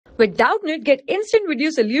With Doubtnut, get instant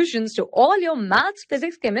video solutions to all your maths,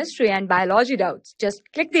 physics, chemistry, and biology doubts. Just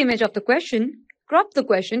click the image of the question, crop the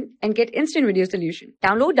question, and get instant video solution.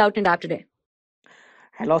 Download Doubtnut app today.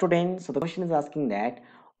 Hello students, so the question is asking that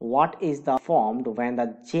what is the formed when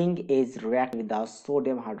the zinc is reacting with the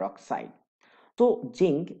sodium hydroxide. So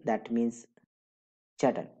zinc, that means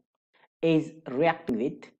Zn, is reacting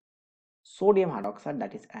with sodium hydroxide,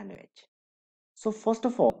 that is NaOH. So first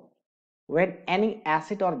of all, when any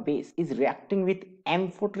acid or base is reacting with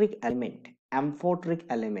amphoteric element,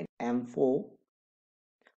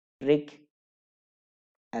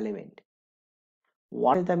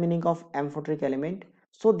 what is the meaning of amphoteric element?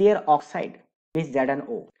 So their oxide is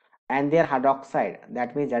ZnO and their hydroxide,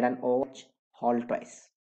 that means ZnOH whole twice.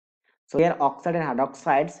 So their oxide and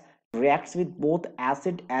hydroxides reacts with both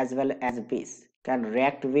acid as well as base, can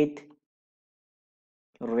reacts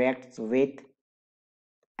with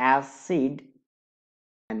acid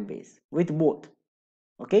and base, with both.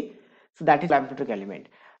 Okay, so that is amphoteric element.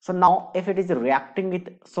 So now if it is reacting with,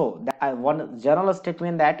 so that one general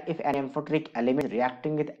statement that if an amphoteric element is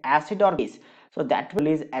reacting with acid or base, so that will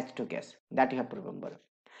release H2 gas, that you have to remember.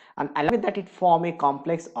 And along with that, it form a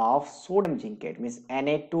complex of sodium zincate, means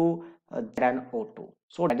Na2ZnO2.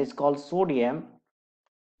 So that is called sodium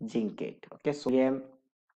zincate. Okay, sodium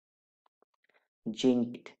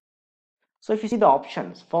zincate. So if you see the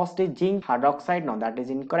options, first is zinc hydroxide, no, that is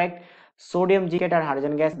incorrect. Sodium zincate or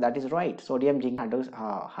hydrogen gas, that is right. Sodium zinc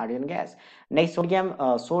hydrogen gas. Next,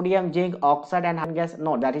 sodium zinc oxide and hydrogen gas,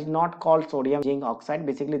 no, that is not called sodium zinc oxide.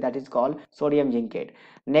 Basically that is called sodium zincate.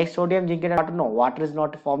 Next, sodium zincate water, no, water is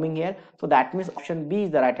not forming here, so that means option B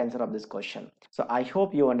is the right answer of this question. So I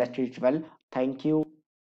hope you understood it well. Thank you.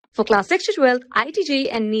 For class 6 to 12, IIT JEE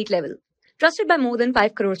and NEET level, trusted by more than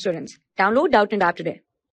 5 crore students. Download Doubtnut app today.